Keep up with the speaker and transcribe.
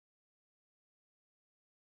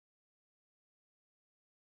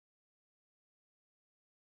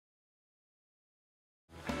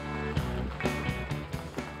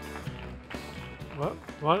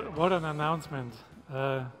What an announcement.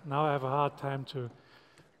 Now I have a hard time to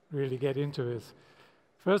really get into this.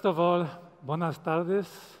 First of all, buenas tardes,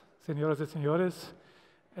 señoras y señores.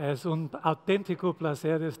 Es un auténtico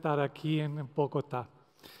placer estar aquí en Bogotá.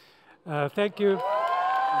 Thank you.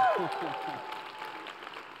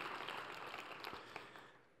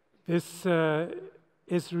 This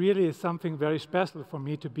is really something very special for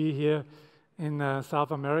me to be here in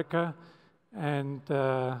South America. And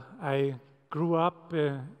I grew up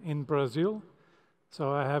in Brazil,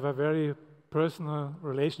 so I have a very personal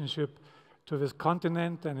relationship to this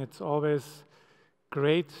continent, and it's always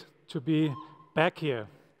great to be back here.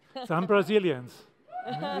 Some Brazilians.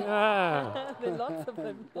 Yeah. There are lots of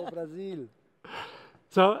them. Brazil.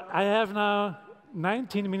 So I have now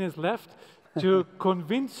 19 minutes left to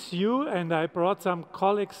convince you, and I brought some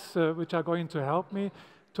colleagues which are going to help me,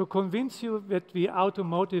 to convince you that the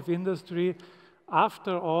automotive industry,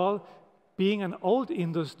 after all, being an old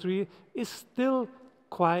industry, is still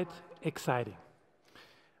quite exciting.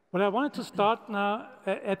 But I wanted to start now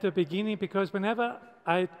at the beginning, because whenever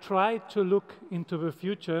I try to look into the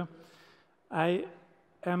future, I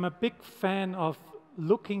am a big fan of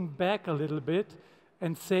looking back a little bit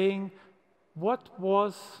and saying, what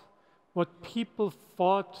people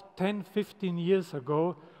thought 10, 15 years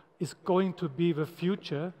ago is going to be the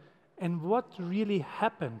future, and what really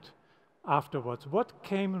happened afterwards. What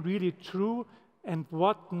came really true and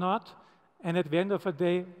what not, and at the end of the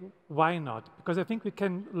day, why not? Because I think we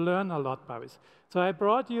can learn a lot by this. So I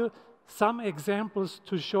brought you some examples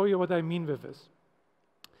to show you what I mean with this.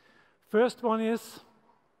 First one is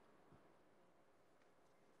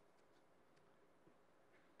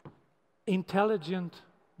intelligent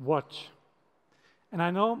watch. And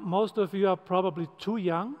I know most of you are probably too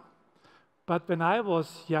young, but when I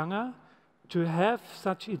was younger, to have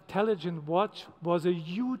such intelligent watch was a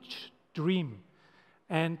huge dream.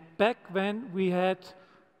 And back then we had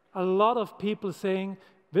a lot of people saying,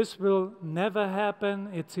 this will never happen,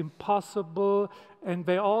 it's impossible, and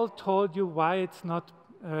they all told you why it's not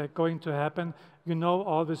going to happen. You know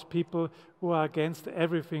all these people who are against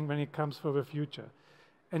everything when it comes for the future.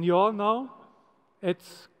 And you all know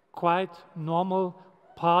it's quite normal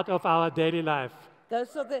part of our daily life.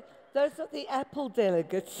 Those are the Apple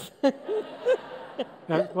delegates.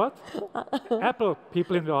 What? Apple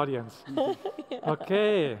people in the audience. Yeah.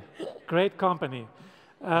 Okay, great company.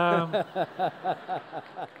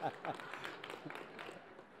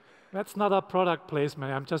 That's not a product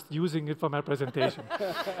placement. I'm just using it for my presentation.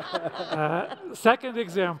 Second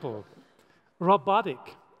example, robotic.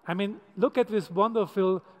 I mean, look at these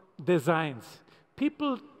wonderful designs.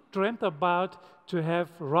 People dreamt about to have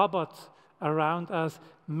robots around us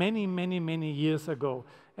many, many, many years ago.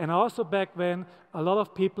 And also back then, a lot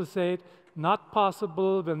of people said, not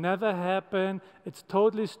possible, will never happen, it's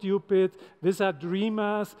totally stupid, these are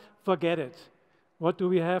dreamers, forget it. What do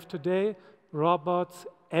we have today? Robots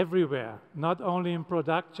everywhere, not only in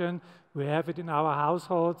production, we have it in our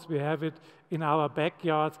households, we have it in our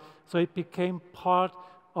backyards, so it became part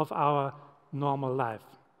of our normal life.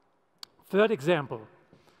 Third example,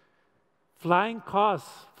 flying cars,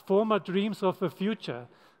 former dreams of the future.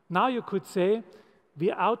 Now you could say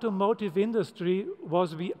the automotive industry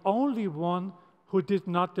was the only one who did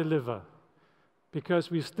not deliver, because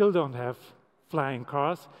we still don't have flying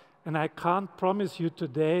cars, and I can't promise you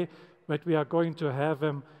today that we are going to have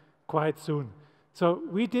them quite soon. So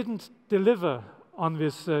we didn't deliver on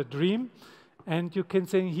this dream, and you can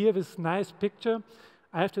see here this nice picture.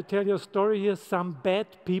 I have to tell you a story here. Some bad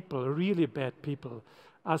people, really bad people,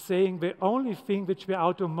 are saying the only thing which the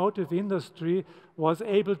automotive industry was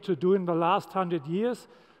able to do in the last 100 years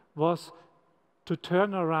was to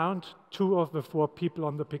turn around 2 of the 4 people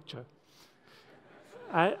on the picture.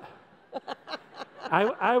 I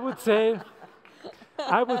would say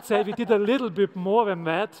we did a little bit more than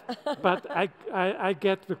that, but I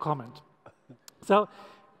get the comment. So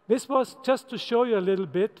this was just to show you a little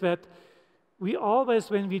bit that we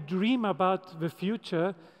always, when we dream about the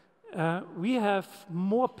future, we have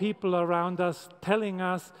more people around us telling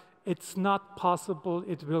us it's not possible,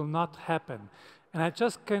 it will not happen. And I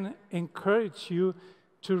just can encourage you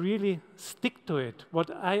to really stick to it.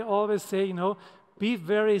 What I always say, you know, be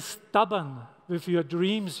very stubborn with your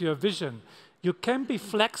dreams, your vision. You can be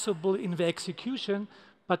flexible in the execution,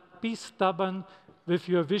 but be stubborn with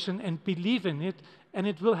your vision and believe in it, and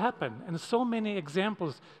it will happen. And so many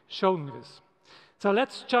examples showing this. So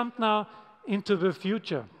let's jump now into the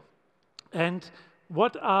future. And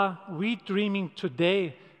what are we dreaming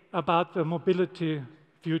today about the mobility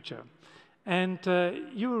future? And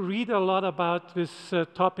you read a lot about this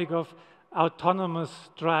topic of autonomous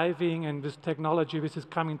driving and this technology which is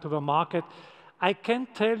coming to the market. I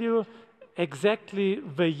can't tell you exactly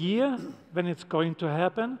the year when it's going to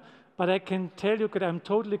happen, but I can tell you that I'm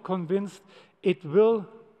totally convinced it will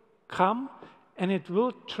come and it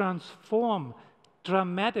will transform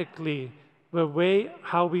dramatically the way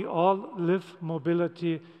how we all live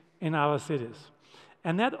mobility in our cities.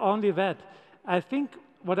 And not only that, I think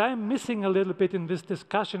what I'm missing a little bit in this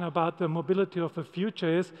discussion about the mobility of the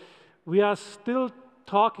future is we are still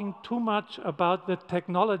talking too much about the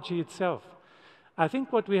technology itself. I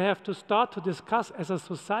think what we have to start to discuss as a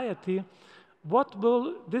society, what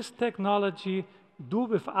will this technology do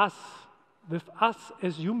with us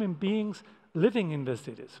as human beings living in the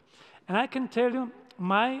cities? And I can tell you,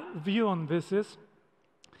 my view on this is,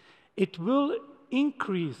 it will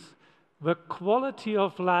increase the quality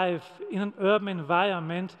of life in an urban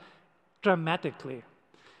environment dramatically.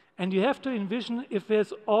 And you have to envision, if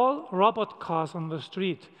there's all robot cars on the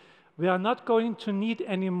street, we are not going to need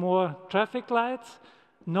any more traffic lights,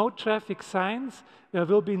 no traffic signs, there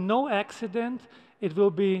will be no accident, it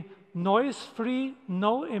will be noise-free,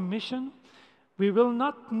 no emission. We will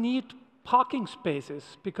not need parking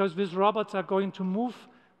spaces because these robots are going to move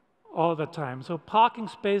all the time. So parking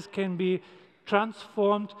space can be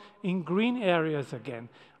transformed in green areas again.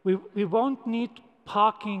 We won't need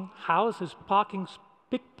parking houses,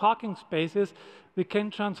 big parking spaces. We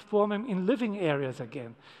can transform them in living areas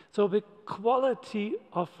again. So the quality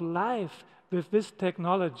of life with this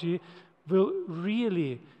technology will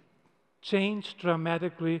really change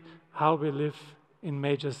dramatically how we live in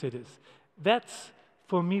major cities. That's,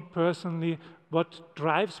 for me personally, what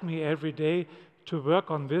drives me every day to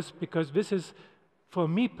work on this, because this is, for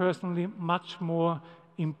me personally, much more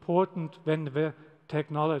important than the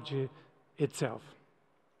technology itself.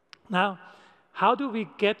 Now, how do we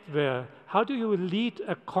get there? How do you lead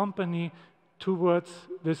a company towards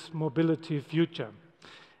this mobility future?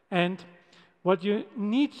 And what you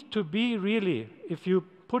need to be really, if you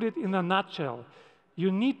put it in a nutshell,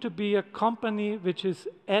 you need to be a company which is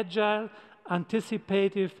agile,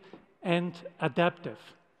 anticipative, and adaptive.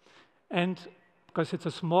 And because it's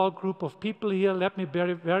a small group of people here, let me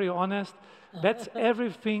be very honest, that's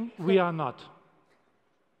everything we are not.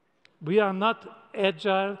 We are not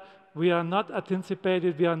agile, we are not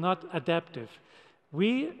anticipated, we are not adaptive.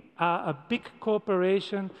 We are a big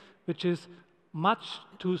corporation which is much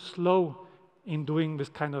too slow in doing this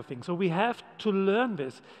kind of thing. So we have to learn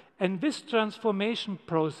this. And this transformation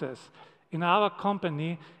process in our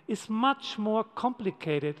company is much more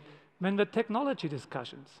complicated than the technology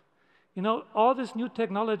discussions. You know, all these new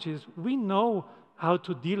technologies, we know how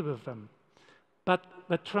to deal with them. But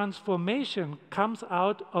the transformation comes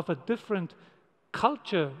out of a different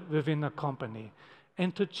culture within a company.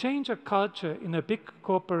 And to change a culture in a big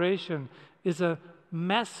corporation is a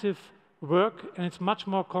massive work, and it's much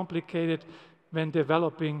more complicated than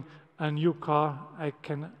developing a new car, I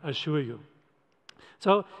can assure you.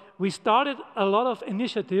 So we started a lot of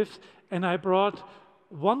initiatives, and I brought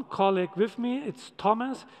one colleague with me, it's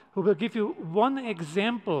Thomas, who will give you one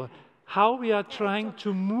example how we are trying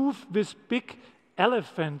to move this big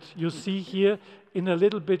elephant you see here in a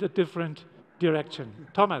little bit a different direction.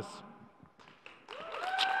 Thomas.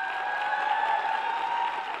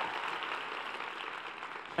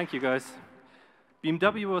 Thank you, guys.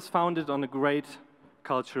 BMW was founded on a great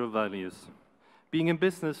cultural values. Being in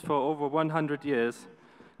business for over 100 years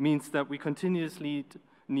means that we continuously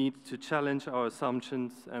need to challenge our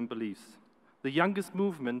assumptions and beliefs. The youngest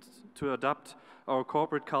movement to adapt our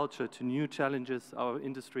corporate culture to new challenges our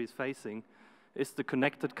industry is facing is the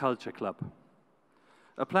Connected Culture Club,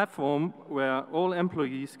 a platform where all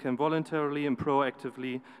employees can voluntarily and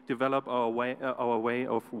proactively develop our way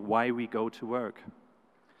of why we go to work.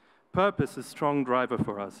 Purpose is a strong driver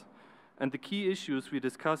for us, and the key issues we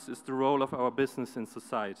discuss is the role of our business in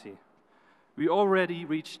society. We already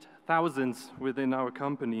reached thousands within our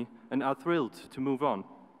company and are thrilled to move on.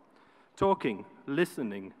 Talking,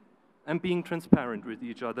 listening, and being transparent with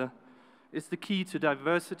each other is the key to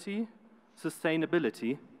diversity,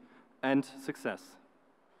 sustainability, and success.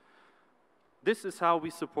 This is how we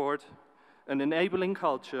support an enabling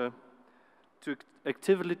culture to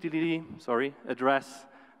actively address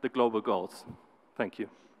the global goals. Thank you.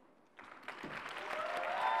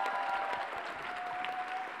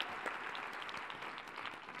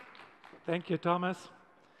 Thank you, Thomas.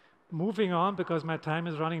 Moving on, because my time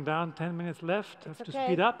is running down, 10 minutes left. I have to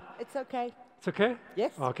speed up. It's okay. It's okay?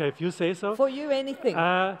 Yes. Okay, if you say so. For you, anything.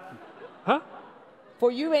 Huh?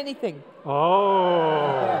 For you, anything.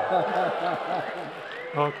 Oh.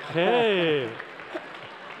 Okay.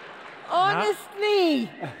 Honestly. me.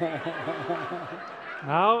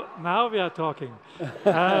 Now we are talking.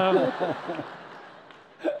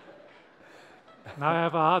 Now I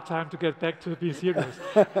have a hard time to get back to be serious.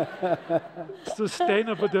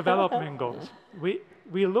 Sustainable development goals.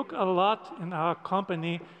 We look a lot in our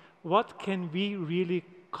company, what can we really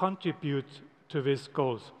contribute to these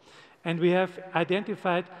goals? And we have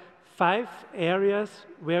identified 5 areas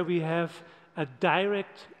where we have a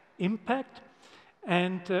direct impact,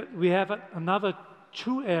 and we have another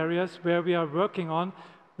 2 areas where we are working on,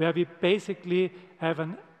 where we basically have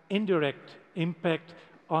an indirect impact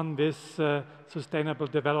on this sustainable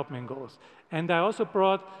development goals. And I also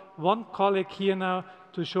brought one colleague here now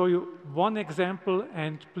to show you one example,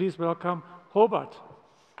 and please welcome Hobart.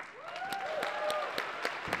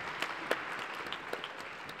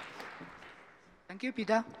 Thank you,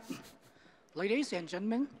 Peter. Ladies and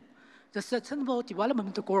gentlemen, the Sustainable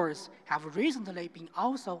Development Goals have recently been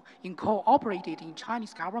also incorporated in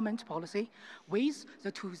Chinese government policy with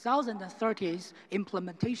the 2030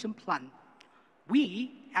 implementation plan.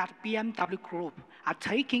 We at BMW Group are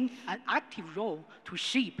taking an active role to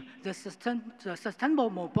shape the sustainable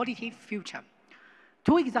mobility future.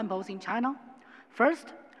 2 examples in China.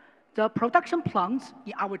 First, the production plants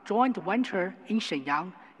in our joint venture in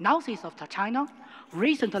Shenyang, northeast of China,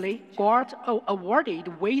 recently got awarded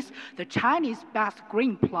with the Chinese Best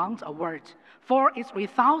Green Plant Award for its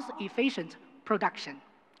resource-efficient production.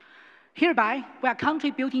 Hereby, we are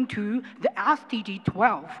contributing to the SDG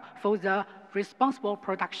 12 for the responsible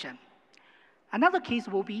production. Another case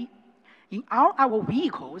will be, in our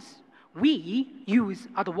vehicles, we use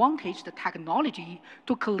advantaged technology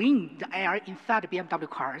to clean the air inside BMW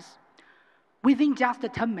cars. Within just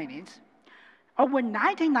 10 minutes, over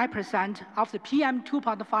 99% of the PM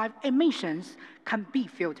 2.5 emissions can be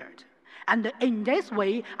filtered. And in this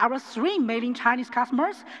way, our 3 million Chinese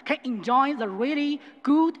customers can enjoy the really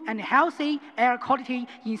good and healthy air quality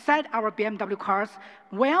inside our BMW cars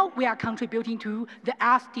while we are contributing to the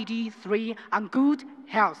SDG 3 on good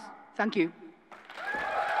health. Thank you.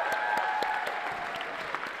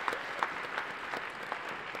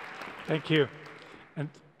 Thank you. And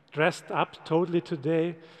dressed up totally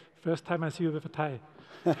today. First time I see you with a tie.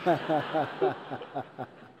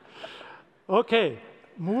 Okay,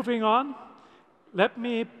 moving on. Let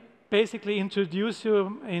me basically introduce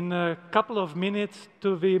you in a couple of minutes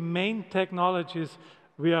to the main technologies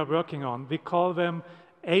we are working on. We call them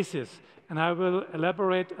ACEs, and I will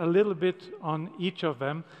elaborate a little bit on each of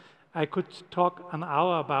them. I could talk an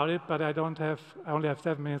hour about it, but I only have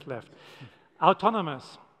 7 minutes left.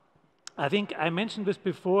 Autonomous. I think I mentioned this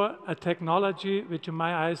before, a technology which in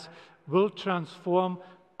my eyes will transform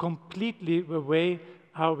completely the way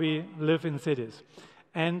how we live in cities.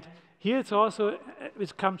 And here it's also,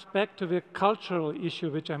 it comes back to the cultural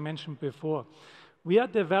issue which I mentioned before. We are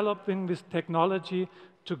developing this technology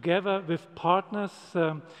together with partners,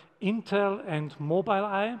 Intel and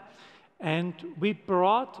Mobileye, and we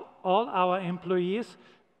brought all our employees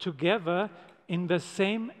together in the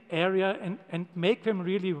same area and make them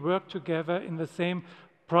really work together in the same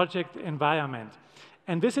project environment.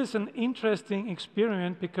 And this is an interesting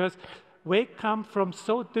experiment because we come from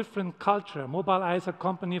so different culture. Mobileye is a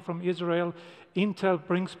company from Israel. Intel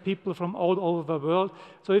brings people from all over the world.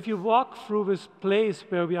 So if you walk through this place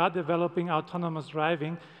where we are developing autonomous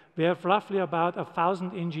driving, we have roughly about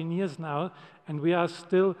 1,000 engineers now, and we are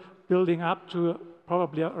still building up to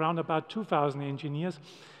probably around about 2,000 engineers.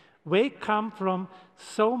 We come from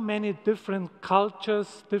so many different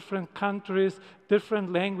cultures, different countries,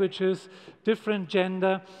 different languages, different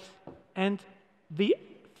gender, and the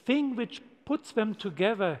thing which puts them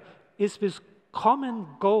together is this common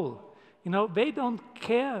goal. You know, they don't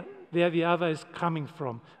care where the other is coming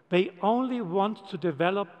from. They only want to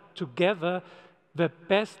develop together the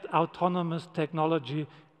best autonomous technology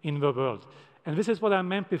in the world. And this is what I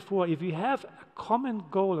meant before. If you have a common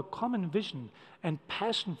goal, a common vision, and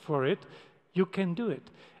passion for it, you can do it.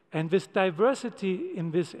 And this diversity in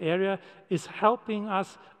this area is helping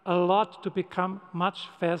us a lot to become much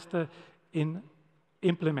faster in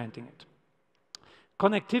implementing it.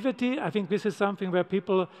 Connectivity, I think this is something where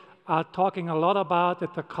people are talking a lot about,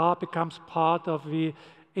 that the car becomes part of the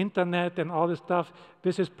internet and all this stuff.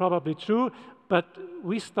 This is probably true, but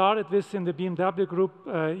we started this in the BMW Group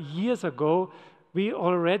years ago. We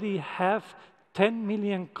already have 10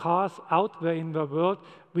 million cars out there in the world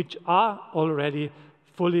which are already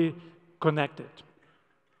fully connected.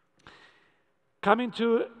 Coming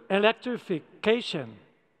to electrification,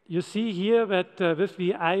 you see here that with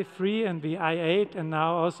the i3 and the i8 and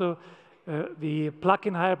now also the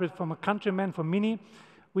plug-in hybrid from a Countryman, from Mini,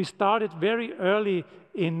 We started very early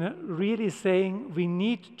in really saying we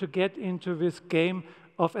need to get into this game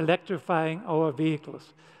of electrifying our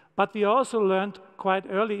vehicles. But we also learned quite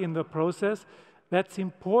early in the process that it's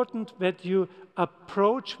important that you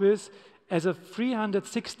approach this as a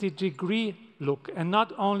 360-degree look, and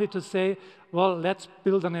not only to say, well, let's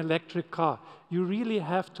build an electric car. You really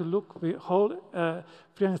have to look the whole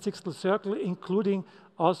 360 circle, including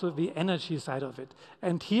also the energy side of it.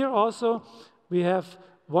 And here also we have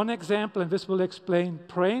one example, and this will explain,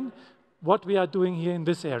 Prane, what we are doing here in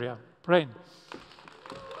this area. Prane.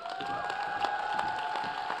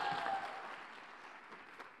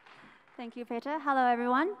 Thank you, Peter. Hello,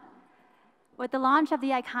 everyone. With the launch of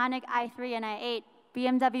the iconic i3 and i8,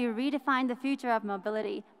 BMW redefined the future of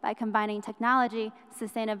mobility by combining technology,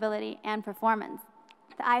 sustainability, and performance.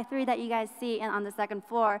 The i3 that you guys see on the second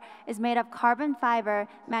floor is made of carbon fiber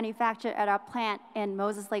manufactured at our plant in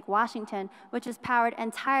Moses Lake, Washington, which is powered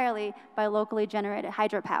entirely by locally generated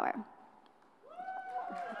hydropower.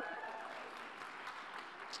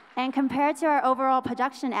 And compared to our overall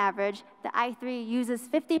production average, the i3 uses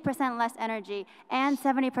 50% less energy and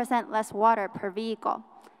 70% less water per vehicle.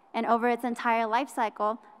 And over its entire life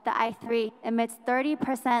cycle, the i3 emits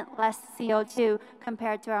 30% less CO2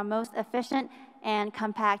 compared to our most efficient and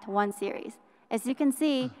compact 1 Series. As you can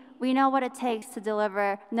see, we know what it takes to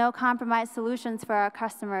deliver no-compromise solutions for our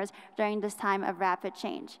customers during this time of rapid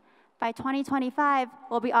change. By 2025,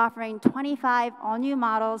 we'll be offering 25 all-new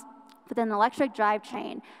models with an electric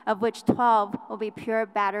drivetrain, of which 12 will be pure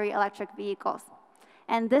battery electric vehicles.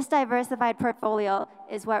 And this diversified portfolio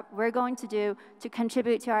is what we're going to do to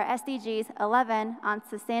contribute to our SDGs 11 on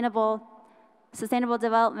sustainable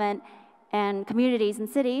development and communities and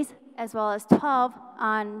cities, as well as 12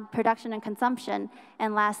 on production and consumption,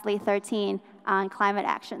 and lastly 13 on climate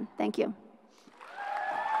action. Thank you.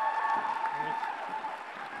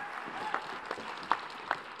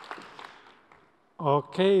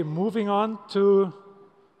 Okay, moving on to,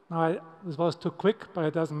 this was too quick, but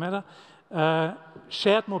it doesn't matter.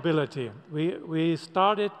 Shared mobility. We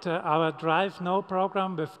started our Drive Now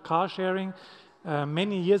program with car sharing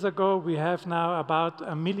many years ago. We have now about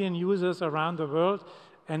 1 million users around the world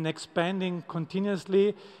and expanding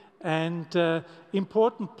continuously. And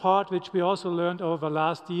important part, which we also learned over the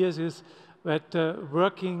last years, is that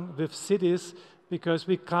working with cities, because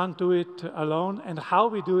we can't do it alone. And how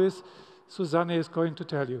we do is, Susanne is going to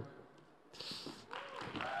tell you.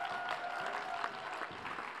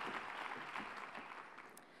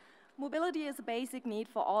 Mobility is a basic need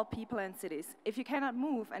for all people and cities. If you cannot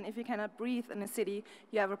move and if you cannot breathe in a city,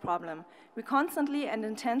 you have a problem. We constantly and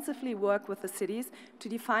intensively work with the cities to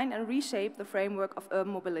define and reshape the framework of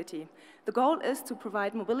urban mobility. The goal is to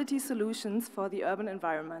provide mobility solutions for the urban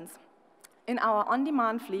environments. In our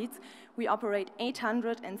on-demand fleets, we operate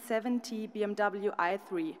 870 BMW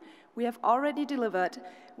i3. We have already delivered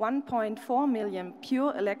 1.4 million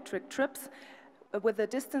pure electric trips with a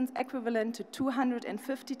distance equivalent to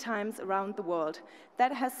 250 times around the world.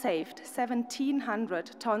 That has saved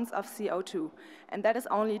 1,700 tons of CO2, and that is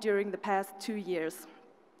only during the past 2 years.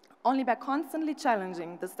 Only by constantly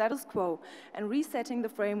challenging the status quo and resetting the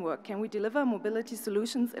framework can we deliver mobility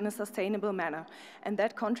solutions in a sustainable manner, and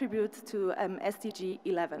that contributes to SDG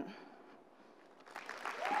 11.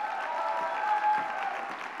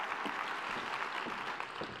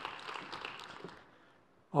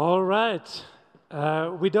 All right.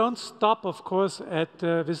 We don't stop, of course, at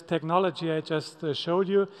this technology I just showed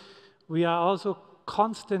you. We are also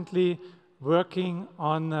constantly working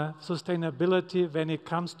on sustainability when it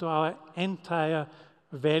comes to our entire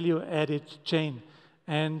value-added chain.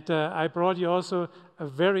 And I brought you also a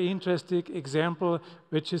very interesting example,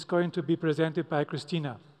 which is going to be presented by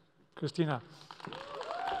Christina. Christina.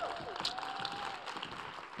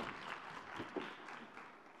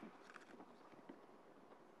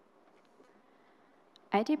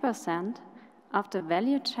 80% of the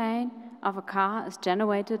value chain of a car is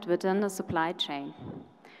generated within the supply chain.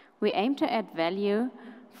 We aim to add value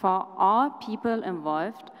for all people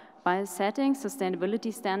involved by setting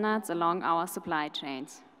sustainability standards along our supply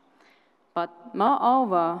chains. But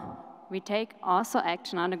moreover, we take also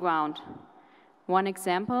action on the ground. One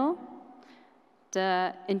example,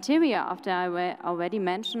 the interior of the already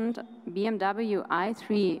mentioned BMW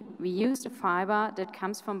i3, we used a fiber that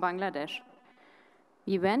comes from Bangladesh.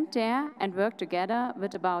 We went there and worked together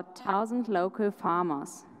with about 1,000 local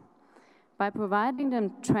farmers. By providing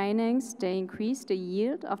them trainings, they increased the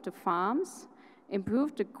yield of the farms,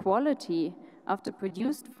 improved the quality of the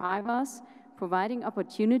produced fibers, providing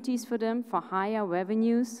opportunities for them for higher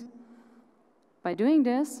revenues. By doing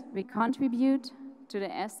this, we contribute to the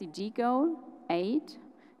SDG goal 8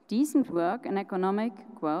 decent work and economic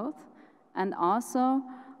growth, and also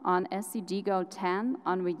on SDG Goal 10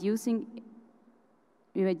 on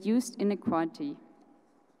reduced inequality.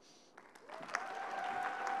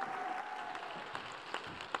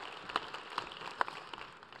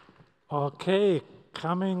 Okay,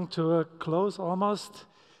 coming to a close almost.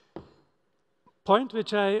 Point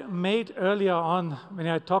which I made earlier on when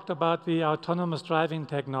I talked about the autonomous driving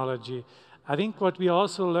technology. I think what we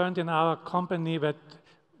also learned in our company that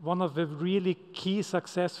one of the really key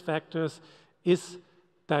success factors is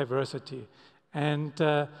diversity. And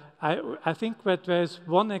I think that there's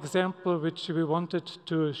one example which we wanted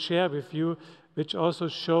to share with you, which also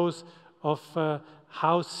shows of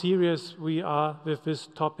how serious we are with this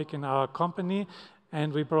topic in our company.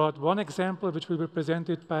 And we brought one example which will be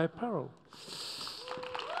presented by Parul.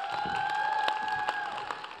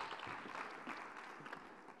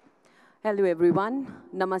 Hello everyone,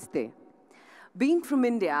 Namaste. Being from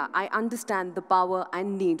India, I understand the power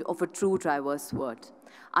and need of a true diverse world.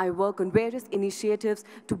 I work on various initiatives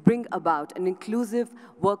to bring about an inclusive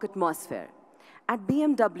work atmosphere. At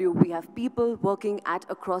BMW, we have people working at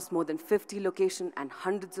across more than 50 locations and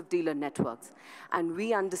hundreds of dealer networks, and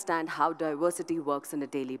we understand how diversity works on a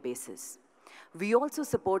daily basis. We also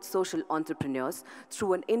support social entrepreneurs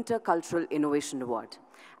through an Intercultural Innovation Award.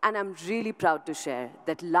 And I'm really proud to share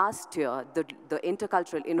that last year, the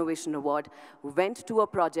Intercultural Innovation Award went to a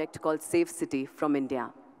project called Safe City from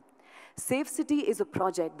India. Safe City is a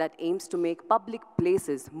project that aims to make public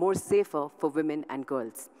places more safer for women and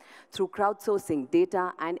girls through crowdsourcing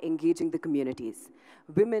data and engaging the communities.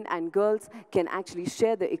 Women and girls can actually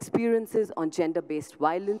share their experiences on gender-based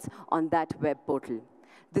violence on that web portal.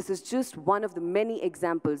 This is just one of the many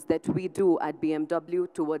examples that we do at BMW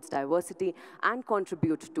towards diversity and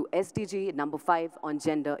contribute to SDG number 5 on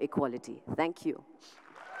gender equality. Thank you.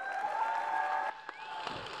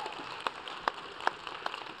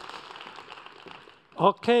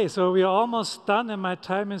 Okay, so we are almost done and my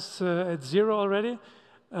time is at 0 already.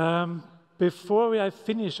 Before I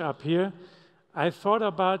finish up here, I thought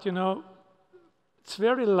about, it's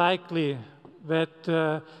very likely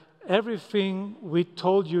that everything we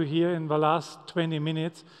told you here in the last 20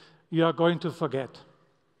 minutes, you are going to forget.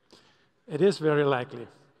 It is very likely.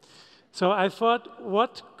 So I thought,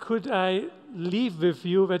 what could I leave with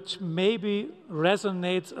you which maybe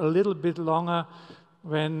resonates a little bit longer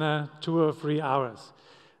than 2 or 3 hours?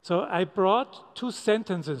 So I brought 2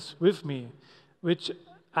 sentences with me, which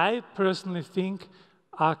I personally think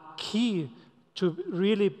are key to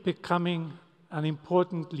really becoming an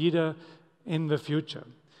important leader in the future.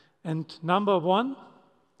 And number 1,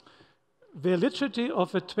 the literacy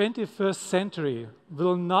of the 21st century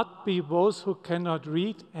will not be those who cannot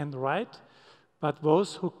read and write, but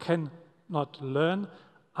those who cannot learn,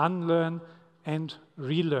 unlearn, and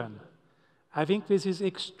relearn. I think this is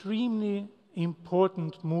extremely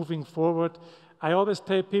important moving forward. I always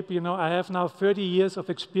tell people, I have now 30 years of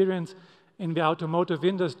experience in the automotive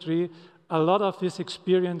industry. A lot of this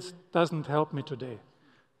experience doesn't help me today,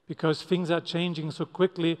 because things are changing so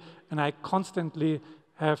quickly and I constantly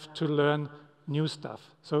have to learn new stuff.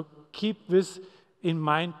 So keep this in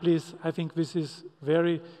mind, please. I think this is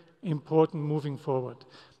very important moving forward.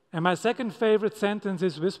 And my second favorite sentence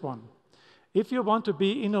is this one. If you want to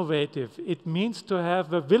be innovative, it means to have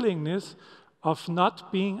the willingness of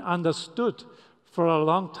not being understood for a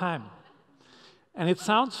long time. And it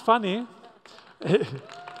sounds funny.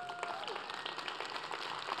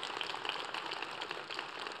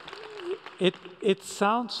 It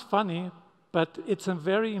sounds funny, but it's a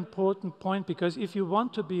very important point, because if you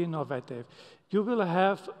want to be innovative, you will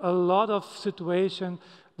have a lot of situations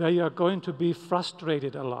where you are going to be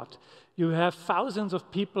frustrated a lot. You have thousands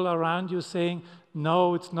of people around you saying,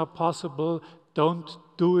 no, it's not possible, don't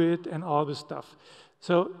do it, and all this stuff.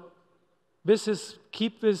 So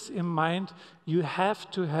keep this in mind. You have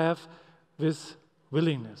to have this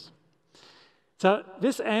willingness. So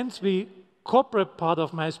this ends the corporate part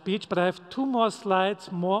of my speech, but I have 2 more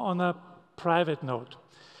slides more on a private note.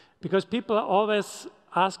 Because people always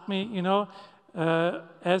ask me,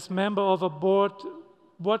 as member of a board,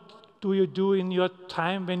 what do you do in your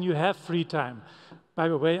time when you have free time? By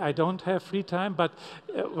the way, I don't have free time, but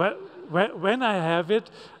when I have it,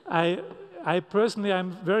 I personally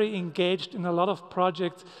am very engaged in a lot of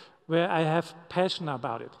projects where I have passion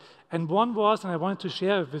about it. And one was, and I wanted to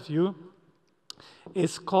share it with you,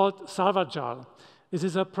 is called Salvajal. This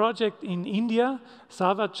is a project in India.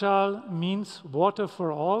 Salvajal means water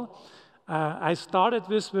for all. I started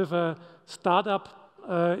this with a startup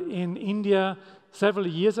in India several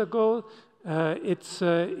years ago. It's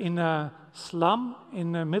in a slum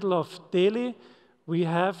in the middle of Delhi, We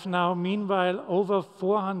have now, meanwhile, over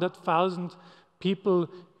 400,000 people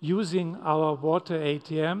using our water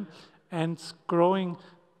ATM, and it's growing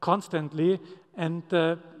constantly. And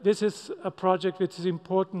this is a project which is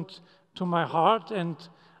important to my heart, and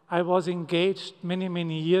I was engaged many,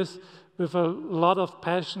 many years with a lot of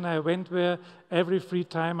passion. I went there every free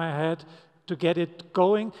time I had to get it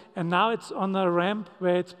going, and now it's on a ramp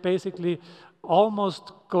where it's basically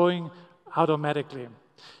almost going automatically.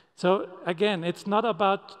 So again, it's not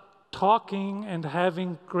about talking and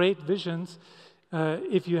having great visions.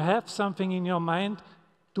 If you have something in your mind,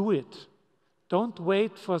 do it. Don't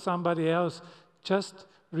wait for somebody else, just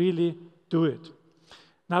really do it.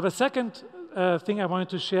 Now the second thing I wanted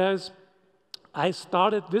to share is I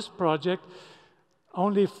started this project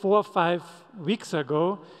only 4 or 5 weeks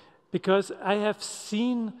ago because I have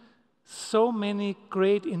seen so many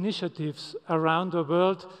great initiatives around the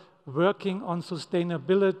world working on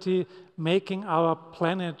sustainability, making our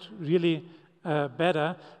planet really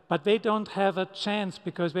better, but they don't have a chance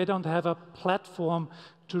because they don't have a platform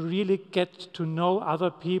to really get to know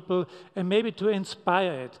other people and maybe to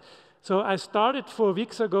inspire it. So I started 4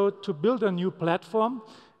 weeks ago to build a new platform.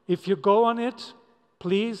 If you go on it,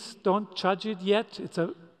 please don't judge it yet. It's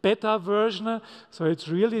a beta version, so it's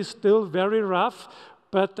really still very rough,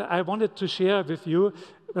 but I wanted to share with you.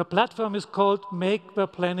 The platform is called Make the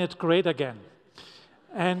Planet Great Again.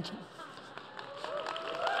 And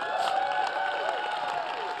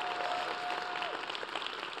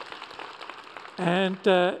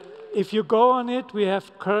if you go on it, we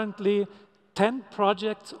have currently 10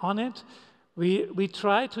 projects on it. We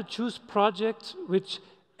try to choose projects which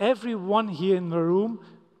everyone here in the room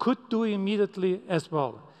could do immediately as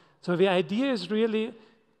well. So the idea is really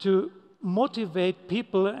to motivate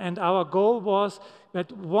people, and our goal was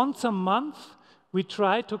that once a month we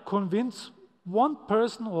try to convince one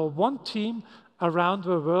person or one team around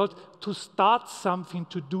the world to start something,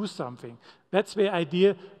 to do something. That's the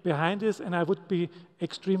idea behind this, and I would be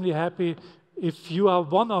extremely happy if you are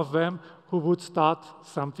one of them who would start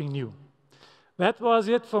something new. That was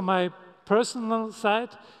it for my personal side.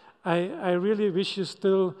 I really wish you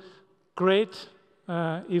still great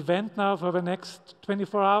event now for the next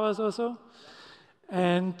 24 hours or so.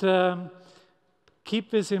 And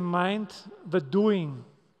keep this in mind, the doing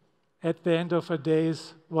at the end of the day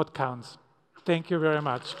is what counts. Thank you very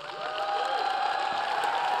much.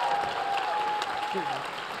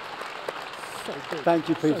 Thank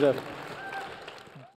you, Peter.